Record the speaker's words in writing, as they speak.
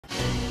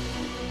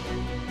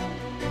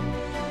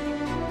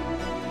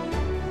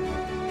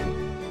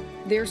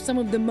they're some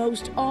of the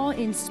most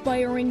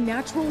awe-inspiring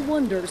natural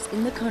wonders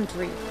in the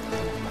country.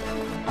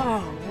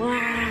 Oh,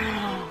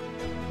 wow.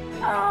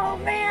 Oh,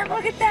 man,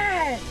 look at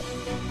that.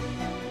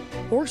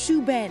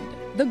 Horseshoe Bend,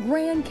 the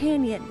Grand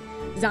Canyon,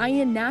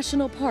 Zion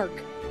National Park,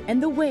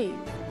 and the Wave.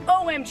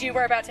 OMG,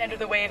 we're about to enter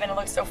the Wave, and it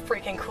looks so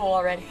freaking cool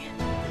already.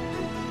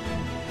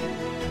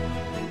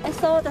 I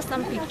saw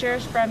some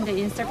pictures from the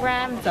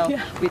Instagram, so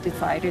we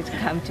decided to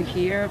come to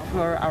here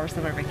for our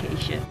summer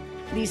vacation.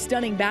 These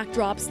stunning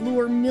backdrops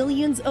lure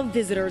millions of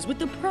visitors with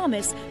the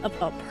promise of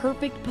a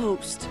perfect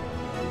post.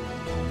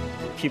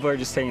 People are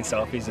just taking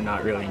selfies and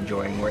not really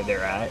enjoying where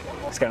they're at.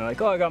 It's kind of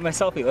like, oh, I got my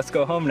selfie, let's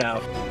go home now.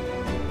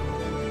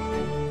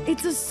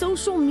 It's a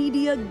social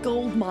media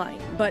goldmine,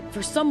 but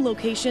for some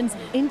locations,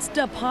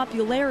 Insta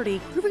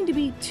popularity proving to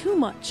be too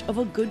much of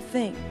a good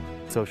thing.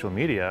 Social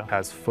media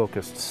has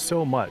focused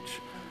so much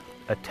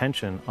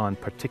attention on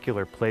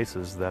particular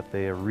places that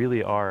they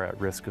really are at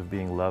risk of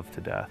being loved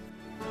to death.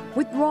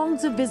 With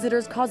throngs of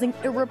visitors causing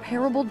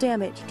irreparable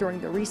damage during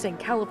the recent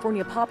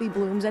California poppy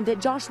blooms and at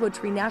Joshua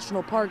Tree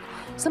National Park,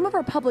 some of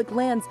our public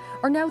lands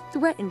are now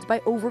threatened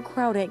by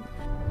overcrowding.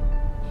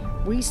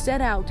 We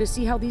set out to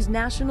see how these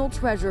national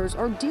treasures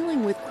are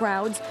dealing with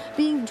crowds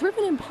being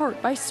driven in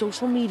part by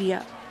social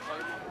media.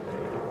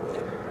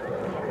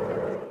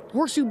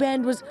 Horseshoe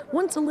Bend was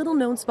once a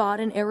little-known spot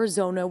in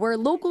Arizona where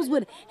locals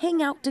would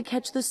hang out to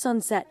catch the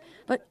sunset.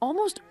 But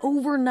almost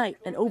overnight,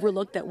 an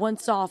overlook that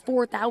once saw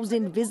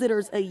 4,000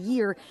 visitors a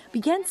year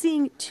began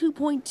seeing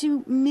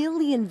 2.2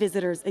 million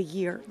visitors a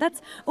year.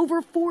 That's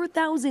over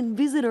 4,000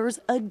 visitors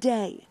a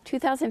day.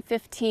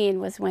 2015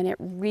 was when it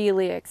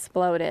really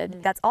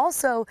exploded. That's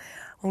also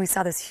when we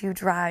saw this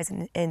huge rise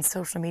in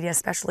social media,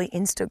 especially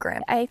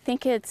Instagram. I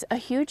think it's a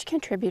huge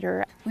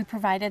contributor. We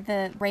provided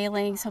the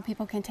railing so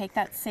people can take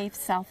that safe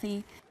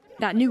selfie.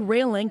 That new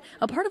railing,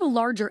 a part of a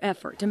larger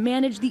effort to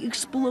manage the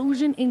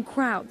explosion in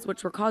crowds,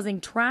 which were causing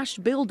trash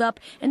buildup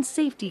and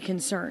safety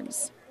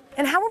concerns.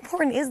 And how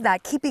important is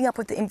that, keeping up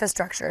with the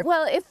infrastructure?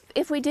 Well,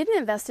 if we didn't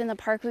invest in the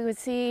park, we would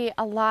see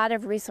a lot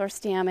of resource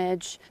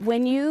damage.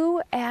 When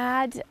you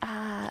add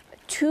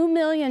 2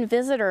 million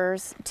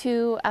visitors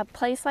to a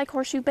place like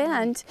Horseshoe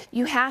Bend,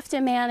 you have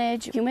to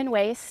manage human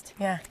waste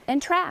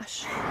and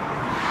trash.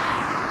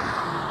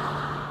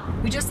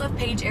 We just left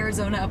Page,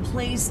 Arizona, a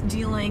place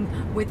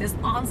dealing with this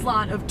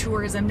onslaught of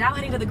tourism, now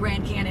heading to the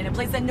Grand Canyon, a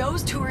place that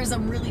knows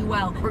tourism really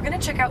well. We're gonna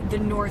check out the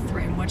North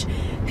Rim, which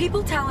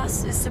people tell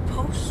us is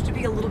supposed to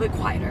be a little bit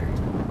quieter.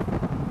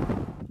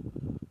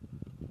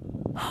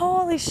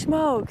 Holy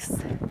smokes.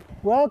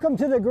 Welcome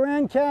to the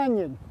Grand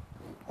Canyon.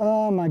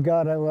 Oh my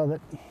God, I love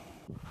it.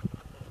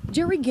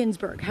 Jerry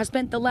Ginsburg has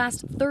spent the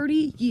last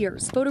 30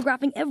 years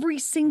photographing every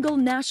single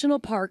national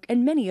park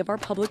and many of our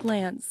public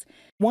lands.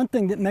 One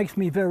thing that makes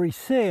me very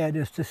sad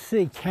is to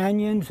see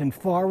canyons and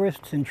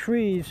forests and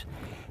trees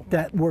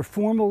that were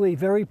formerly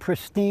very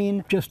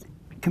pristine just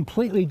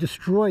completely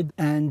destroyed.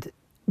 And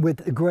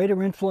with a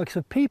greater influx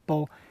of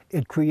people,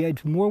 it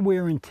creates more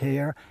wear and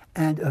tear,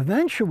 and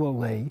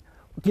eventually,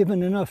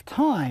 given enough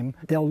time,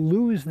 they'll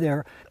lose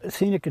their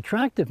scenic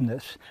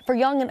attractiveness. For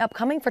young and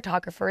upcoming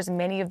photographers,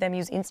 many of them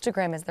use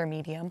Instagram as their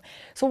medium.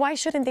 So why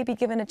shouldn't they be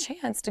given a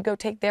chance to go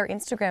take their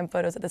Instagram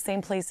photos at the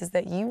same places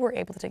that you were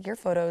able to take your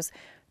photos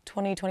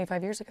 20,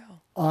 25 years ago?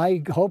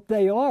 I hope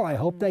they are. I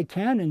hope they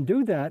can and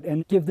do that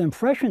and give them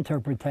fresh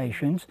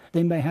interpretations.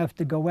 They may have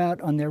to go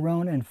out on their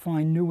own and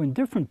find new and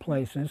different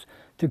places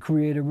to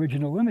create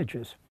original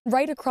images.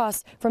 Right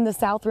across from the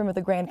south rim of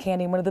the Grand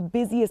Canyon, one of the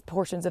busiest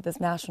portions of this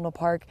national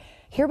park,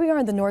 here we are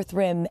in the North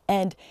Rim,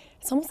 and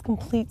it's almost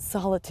complete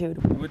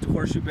solitude. We went to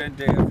Horseshoe Bend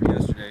day after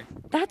yesterday.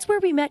 That's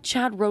where we met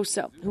Chad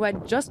Rosso, who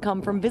had just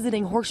come from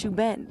visiting Horseshoe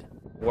Bend.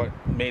 What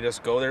made us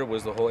go there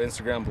was the whole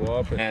Instagram blow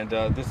up, and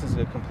this is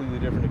a completely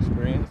different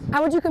experience.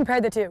 How would you compare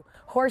the two,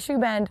 Horseshoe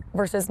Bend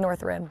versus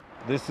North Rim?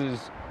 This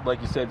is,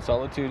 like you said,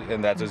 solitude,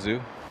 and that's a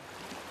zoo.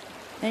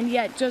 And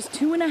yet, just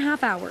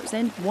 2.5 hours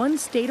and one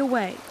state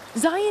away,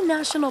 Zion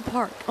National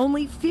Park,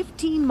 only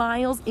 15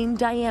 miles in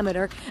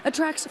diameter,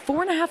 attracts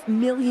 4.5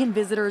 million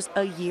visitors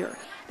a year.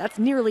 That's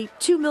nearly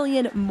 2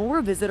 million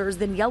more visitors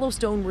than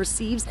Yellowstone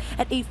receives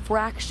at a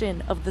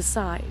fraction of the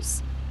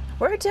size.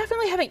 We're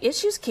definitely having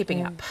issues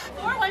keeping up.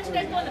 Why don't you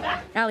guys go in the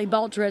back? Allie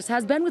Baltris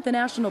has been with the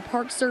National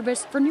Park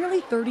Service for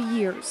nearly 30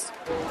 years.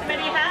 How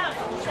many do you have?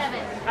 7.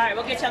 All right,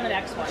 we'll get you on the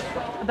next one.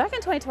 Back in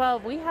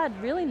 2012, we had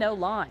really no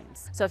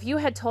lines. So if you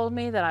had told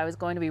me that I was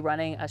going to be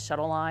running a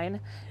shuttle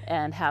line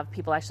and have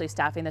people actually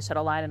staffing the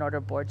shuttle line in order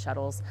to board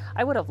shuttles,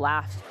 I would have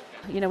laughed.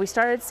 You know, we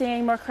started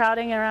seeing more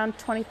crowding around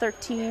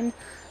 2013,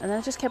 and then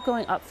it just kept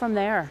going up from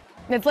there.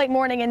 It's late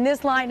morning and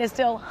this line is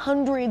still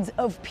hundreds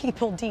of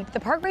people deep. The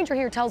park ranger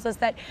here tells us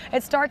that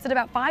it starts at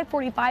about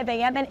 5:45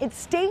 a.m. and it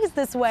stays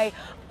this way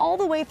all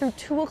the way through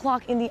 2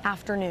 o'clock in the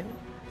afternoon.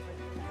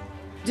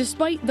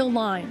 Despite the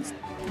lines,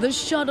 the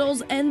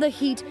shuttles, and the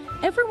heat,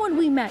 everyone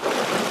we met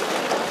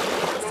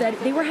said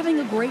they were having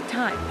a great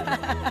time,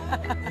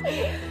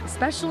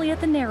 especially at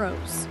the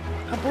Narrows.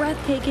 a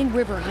breathtaking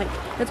river hike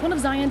that's one of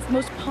Zion's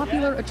most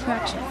popular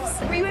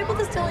attractions. Were you able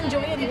to still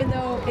enjoy it even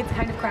though it's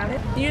kind of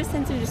crowded? You just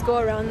tend to just go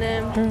around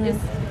them, just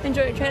try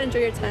to enjoy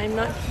your time,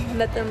 not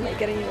let them like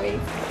get in your way.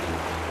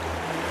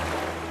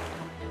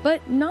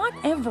 But not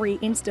every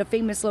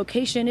Insta-famous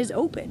location is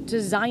open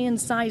to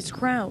Zion-sized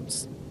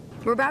crowds.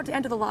 We're about to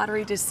enter the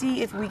lottery to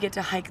see if we get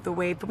to hike the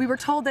wave, but we were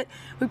told that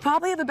we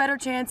probably have a better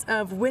chance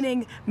of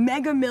winning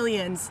mega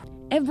millions.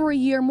 Every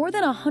year, more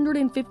than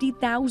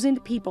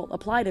 150,000 people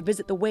apply to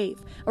visit the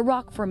wave, a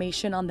rock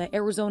formation on the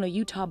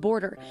Arizona-Utah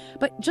border.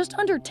 But just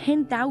under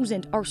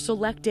 10,000 are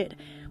selected.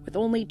 With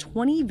only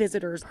 20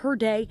 visitors per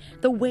day,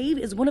 the wave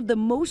is one of the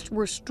most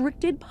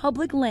restricted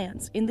public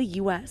lands in the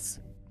U.S.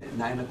 At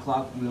 9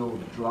 o'clock, we'll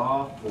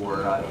draw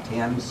for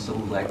 10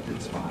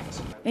 selected spots.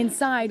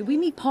 Inside, we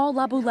meet Paul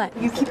Laboulette.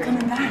 You keep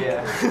coming back.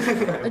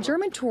 Yeah. A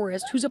German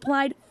tourist who's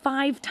applied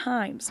 5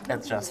 times.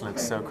 It just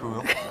looks so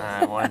cool.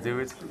 I want to do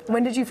it.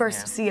 When did you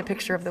first see a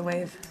picture of the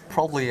wave?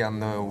 Probably on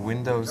the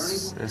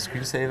Windows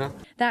screensaver.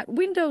 That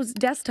Windows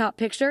desktop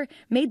picture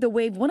made the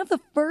wave one of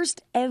the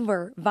first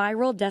ever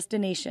viral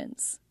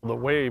destinations. The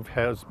wave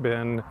has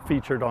been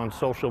featured on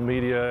social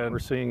media, and we're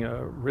seeing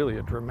really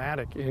a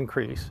dramatic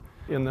increase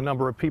in the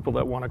number of people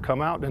that want to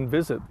come out and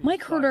visit.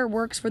 Mike Herder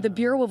works for the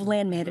Bureau of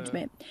Land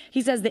Management.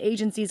 He says the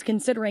agency is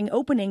considering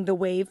opening the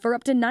wave for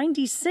up to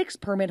 96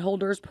 permit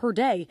holders per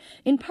day,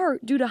 in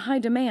part due to high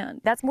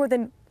demand. That's more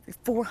than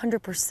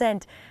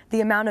 400%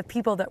 the amount of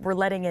people that we're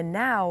letting in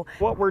now.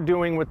 What we're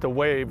doing with the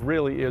wave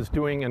really is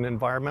doing an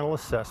environmental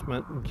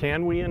assessment.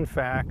 Can we in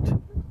fact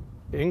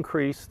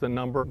increase the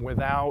number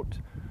without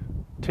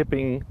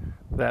tipping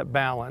that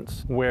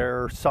balance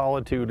where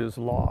solitude is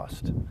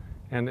lost?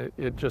 And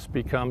it just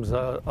becomes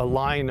a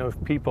line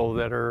of people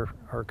that are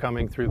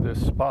coming through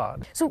this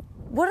spot. So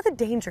what are the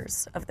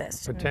dangers of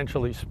this?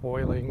 Potentially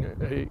spoiling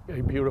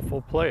a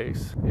beautiful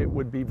place. It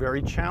would be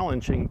very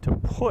challenging to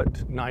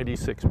put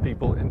 96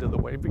 people into the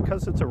wave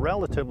because it's a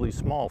relatively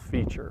small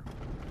feature.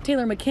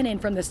 Taylor McKinnon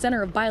from the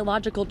Center of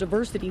Biological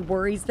Diversity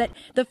worries that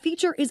the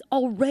feature is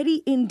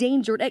already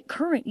endangered at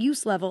current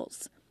use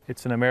levels.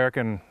 It's an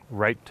American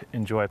right to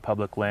enjoy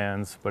public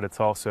lands, but it's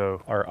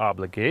also our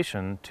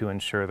obligation to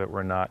ensure that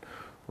we're not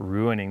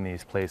ruining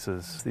these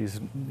places. These,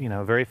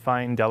 very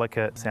fine,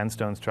 delicate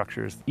sandstone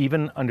structures.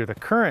 Even under the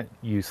current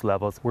use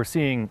levels, we're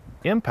seeing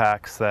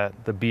impacts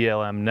that the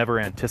BLM never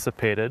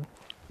anticipated.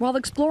 While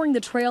exploring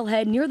the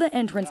trailhead near the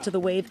entrance to the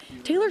wave,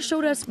 Taylor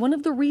showed us one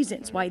of the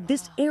reasons why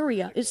this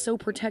area is so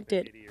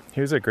protected.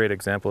 Here's a great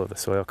example of the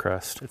soil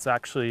crust. It's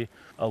actually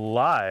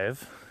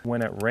alive.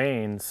 When it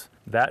rains,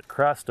 that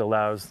crust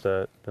allows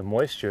the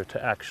moisture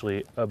to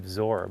actually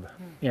absorb.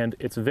 And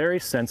it's very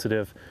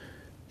sensitive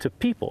to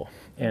people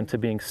and to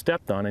being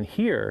stepped on. And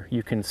here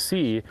you can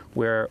see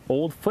where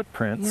old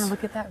footprints. Yeah,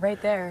 look at that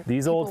right there.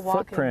 These old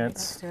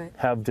footprints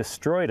have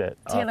destroyed it.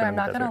 Taylor, I'm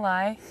not going to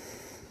lie.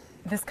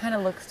 This kind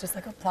of looks just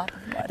like a plot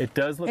of mud. It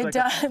does look like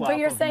a plot But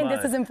you're of saying mud.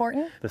 this is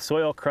important? The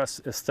soil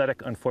crust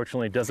aesthetic,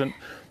 unfortunately, doesn't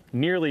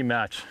nearly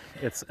match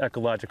its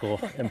ecological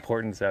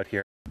importance out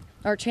here.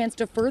 Our chance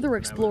to further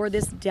explore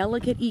this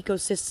delicate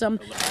ecosystem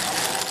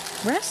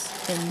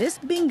rests in this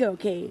bingo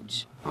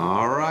cage.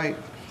 All right,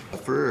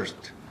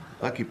 first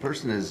lucky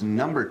person is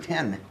number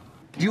 10.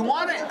 Do you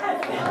want it?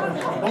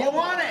 Do you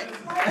want it?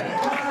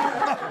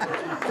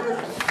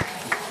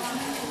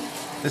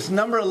 This is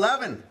number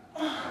 11.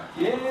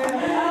 Yeah.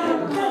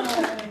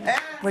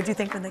 What did you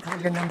think when they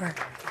called your number?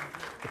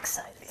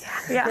 Excited.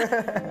 Yeah.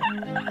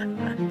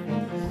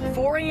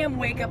 4 a.m.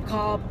 wake-up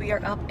call. We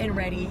are up and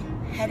ready,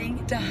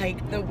 heading to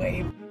hike the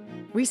wave.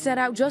 We set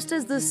out just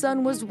as the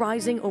sun was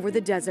rising over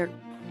the desert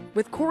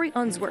with Corey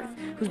Unsworth,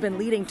 who's been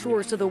leading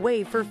tours to the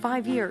wave for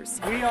 5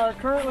 years. We are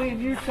currently in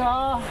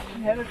Utah,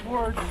 headed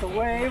towards the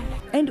wave.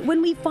 And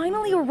when we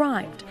finally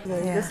arrived,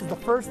 this is the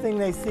first thing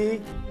they see.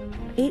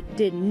 It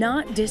did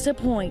not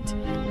disappoint.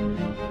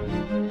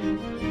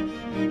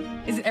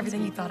 Is it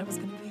everything you thought it was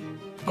going to be?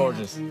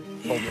 Gorgeous.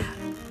 Yeah.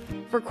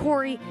 For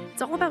Corey,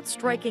 it's all about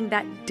striking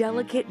that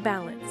delicate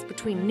balance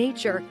between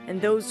nature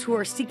and those who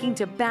are seeking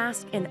to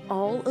bask in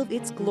all of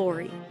its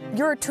glory.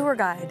 You're a tour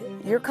guide.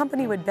 Your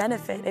company would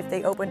benefit if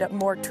they opened up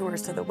more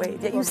tours to the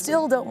wave, yet you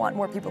still don't want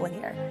more people in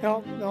here.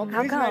 No, the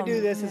reason I do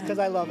this is because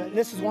I love it.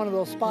 This is one of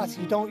those spots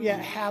you don't yet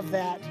have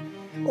that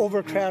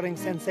overcrowding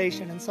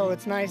sensation, and so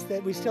it's nice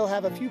that we still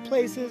have a few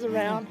places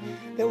around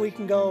that we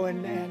can go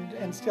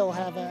and still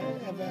have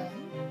a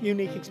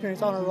unique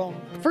experience on our own.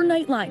 For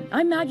Nightline,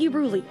 I'm Maggie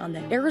Bruley on the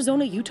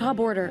Arizona-Utah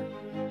border.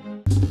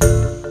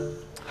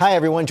 Hi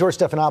everyone, George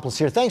Stephanopoulos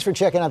here. Thanks for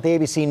checking out the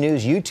ABC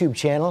News YouTube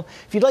channel.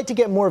 If you'd like to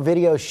get more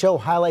videos, show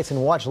highlights,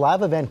 and watch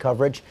live event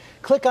coverage,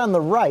 click on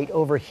the right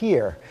over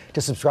here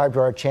to subscribe to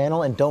our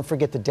channel, and don't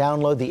forget to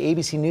download the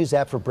ABC News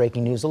app for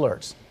breaking news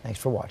alerts. Thanks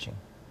for watching.